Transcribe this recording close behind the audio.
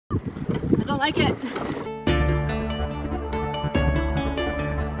I don't like it.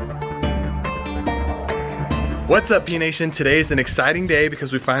 What's up, P Nation? Today is an exciting day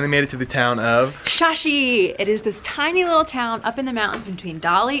because we finally made it to the town of Shaxi. It is this tiny little town up in the mountains between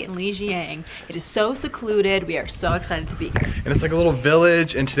Dali and Lijiang. It is so secluded. We are so excited to be here. And it's like a little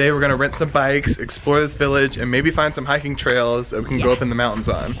village, and today we're gonna rent some bikes, explore this village, and maybe find some hiking trails that we can go up in the mountains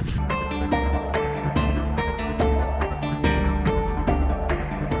on.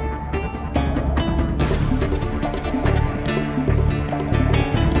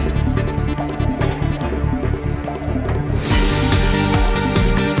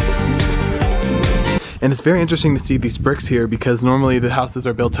 And it's very interesting to see these bricks here because normally the houses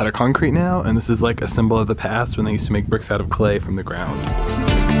are built out of concrete now, and this is like a symbol of the past when they used to make bricks out of clay from the ground.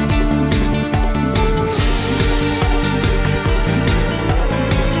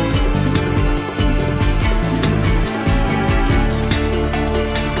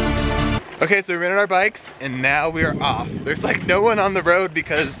 Okay, so we rented our bikes and now we are off. There's like no one on the road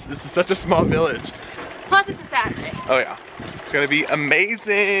because this is such a small village. Plus it's a Saturday. Oh yeah, it's gonna be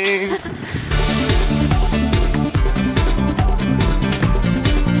amazing.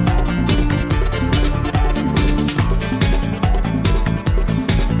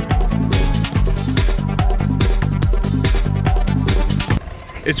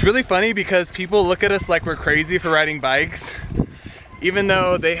 It's really funny because people look at us like we're crazy for riding bikes. Even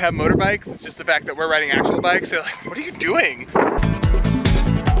though they have motorbikes, it's just the fact that we're riding actual bikes. They're like, what are you doing?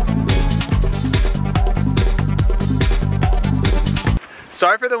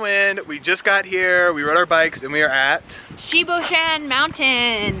 Sorry for the wind. We just got here. We rode our bikes and we are at Shiboshan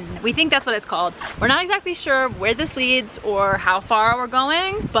Mountain. We think that's what it's called. We're not exactly sure where this leads or how far we're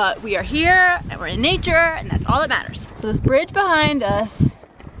going, but we are here and we're in nature and that's all that matters. So this bridge behind us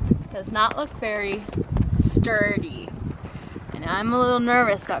does not look very sturdy, and I'm a little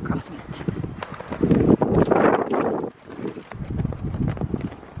nervous about crossing it.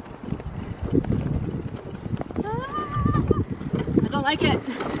 I don't like it.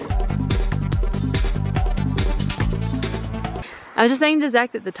 I was just saying to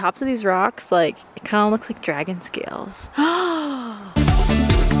Zach that the tops of these rocks, like, it kind of looks like dragon scales.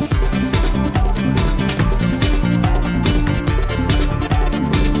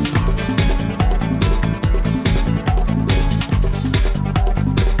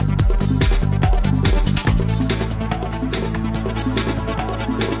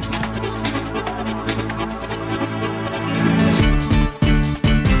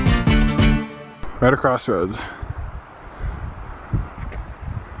 Right at Crossroads.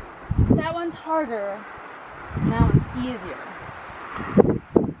 That one's harder. That one's easier.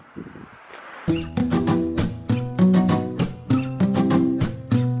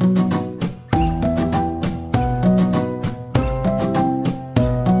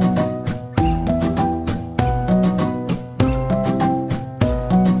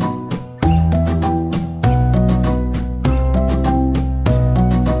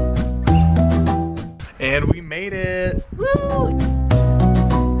 And we made it. Woo!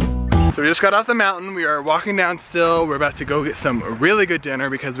 So we just got off the mountain. We are walking down still. We're about to go get some really good dinner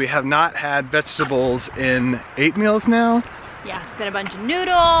because we have not had vegetables in 8 meals now. Yeah, it's been a bunch of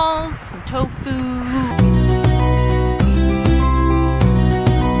noodles, some tofu.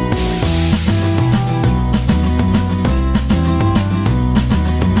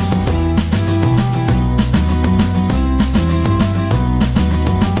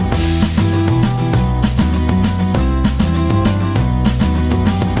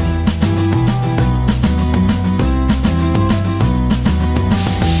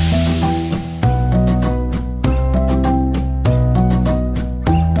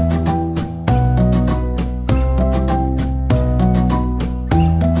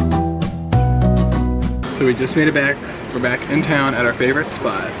 So we just made it back. We're back in town at our favorite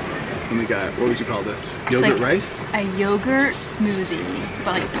spot. And we got, what would you call this? Yogurt like rice? A yogurt smoothie,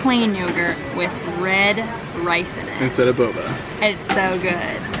 but like plain yogurt with red rice in it. Instead of boba. And it's so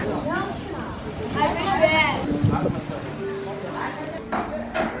good.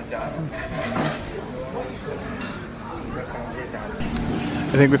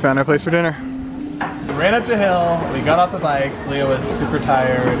 I think we found our place for dinner. We ran up the hill, we got off the bikes, Leah was super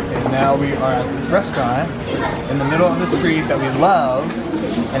tired, and now we are at this restaurant in the middle of the street that we love.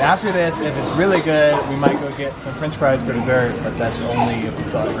 And after this, if it's really good, we might go get some french fries for dessert, but that's only if we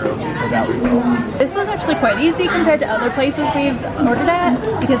saw a group, which I doubt we will. This was actually quite easy compared to other places we've ordered at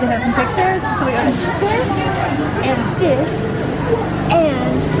because they have some pictures. So we ordered this,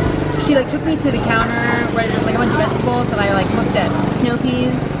 and she like took me to the counter where there's like a bunch of vegetables, and I like looked at snow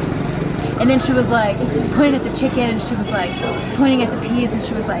peas. And then she was like pointing at the chicken, and she was like pointing at the peas, and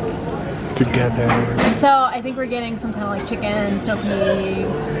she was like together. So I think we're getting some kind of like chicken, snow pea,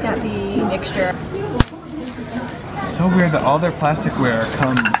 snap pea mixture. It's so weird that all their plasticware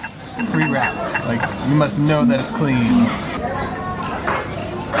comes pre-wrapped. Like, you must know that it's clean.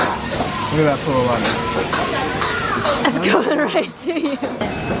 Look at that pool of water. That's going right to you.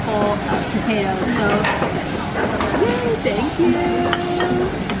 Whole potatoes, so yay, thank you.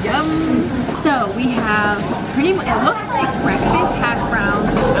 Yum. So we have pretty much, it looks like breakfast hash browns,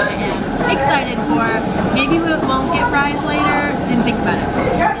 which I am excited for. Maybe we won't get fries later, didn't think about it.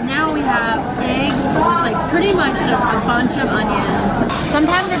 And now we have eggs with like pretty much just a bunch of onions.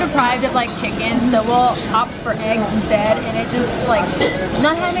 Sometimes we're deprived of like chicken, so we'll opt for eggs instead, and it just like,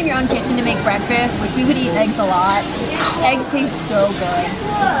 not having your own kitchen to make breakfast, which we would eat eggs a lot. Eggs taste so good.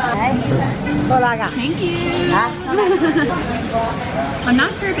 Thank you. I'm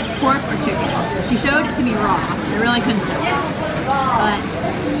not sure if it's pork or chicken. She showed it to me raw. I really couldn't tell. But,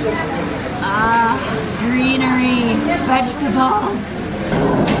 greenery, vegetables.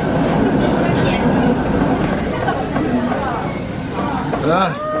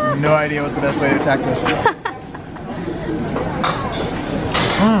 No idea what the best way to attack this is.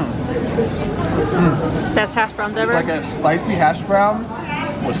 Best hash browns ever. It's like a spicy hash brown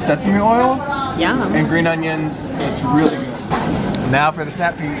with sesame oil and green onions. It's really good. Now for the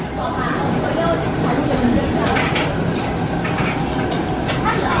snap peas.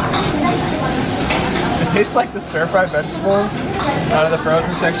 It tastes like the stir-fried vegetables out of the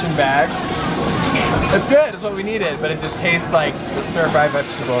frozen section bag. It's good, it's what we needed, but it just tastes like the stir-fried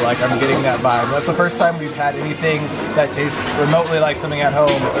vegetable. Like, I'm getting that vibe. That's the first time we've had anything that tastes remotely like something at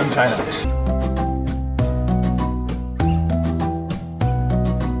home in China.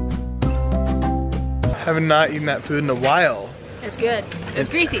 Have not eaten that food in a while. It's good. It's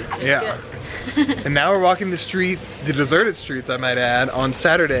greasy. It's good. And now we're walking the streets, the deserted streets I might add, on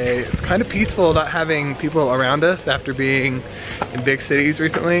Saturday. It's kind of peaceful not having people around us after being in big cities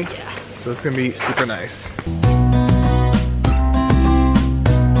recently. Yes. So it's gonna be super nice.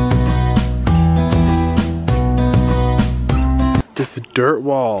 This dirt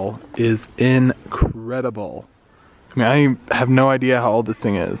wall is incredible. I mean, I have no idea how old this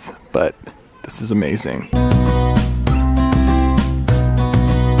thing is, but this is amazing.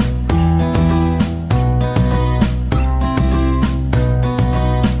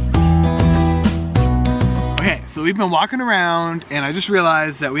 So we've been walking around, and I just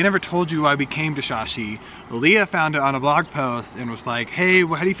realized that we never told you why we came to Shaxi. Leah found it on a blog post and was like, hey,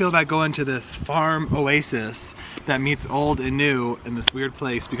 how do you feel about going to this farm oasis that meets old and new in this weird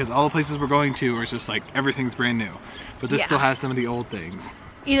place? Because all the places we're going to are just like, everything's brand new. But this still has some of the old things.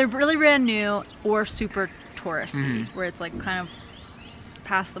 Either really brand new or super touristy, where it's like kind of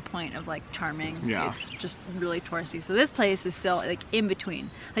past the point of like charming. It's just really touristy. So this place is still like in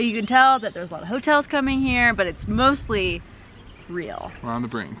between. Like, you can tell that there's a lot of hotels coming here, but it's mostly real. We're on the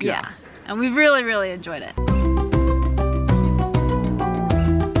brink. Yeah. And we really, really enjoyed it.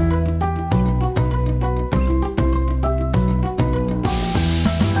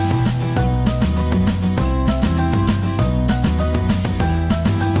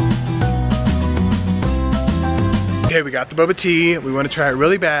 Okay, we got the boba tea. We want to try it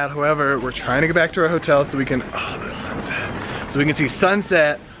really bad. However, we're trying to get back to our hotel so we can, the sunset. So we can see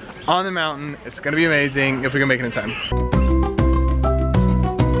sunset on the mountain. It's gonna be amazing if we can make it in time.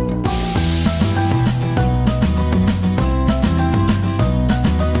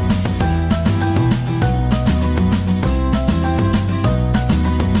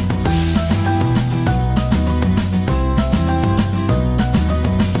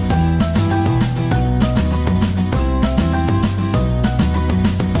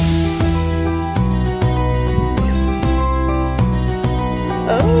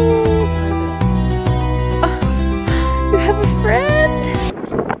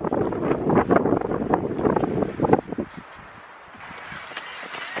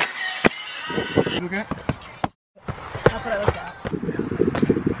 Okay. That's what I looked at.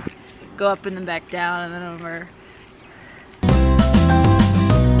 Go up and then back down and then over.